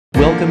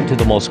Welcome to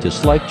the most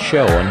disliked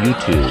show on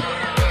YouTube.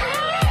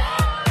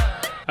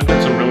 I've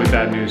got some really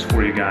bad news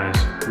for you guys.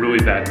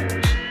 Really bad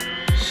news.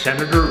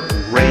 Senator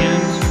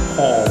Rand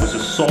Paul was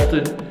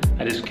assaulted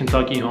at his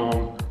Kentucky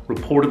home,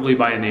 reportedly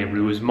by a neighbor.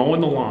 He was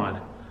mowing the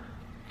lawn.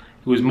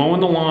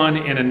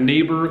 And a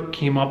neighbor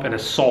came up and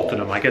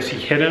assaulted him. I guess he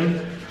hit him.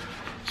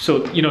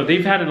 So, you know,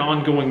 they've had an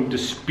ongoing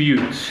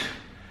dispute.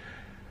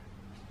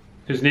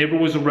 His neighbor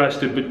was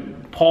arrested,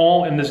 but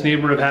Paul and this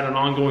neighbor have had an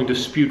ongoing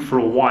dispute for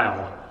a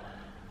while.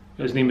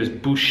 His name is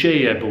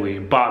Boucher, I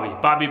believe.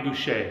 Bobby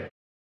Boucher.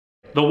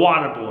 The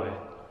water boy.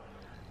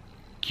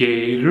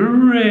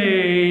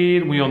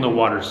 Gatorade. We all know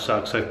water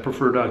sucks. I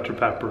prefer Dr.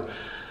 Pepper.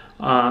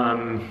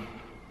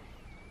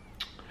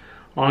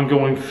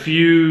 Ongoing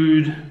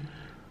feud.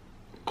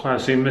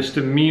 Class A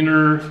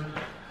misdemeanor.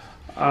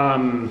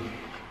 But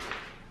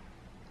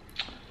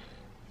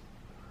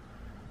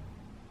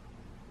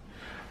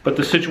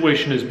the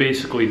situation is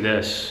basically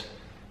this.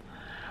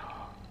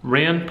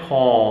 Rand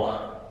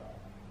Paul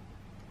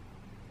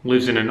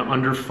lives in an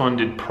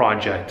underfunded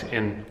project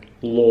in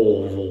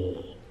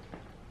Louisville.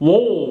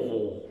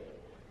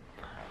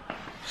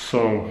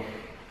 So,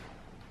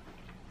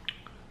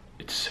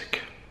 it's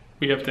sick.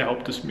 We have to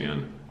help this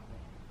man.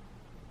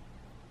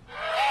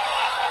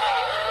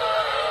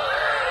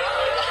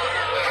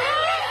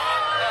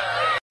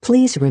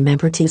 Please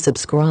remember to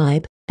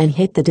subscribe and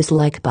hit the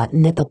dislike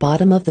button at the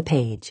bottom of the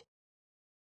page.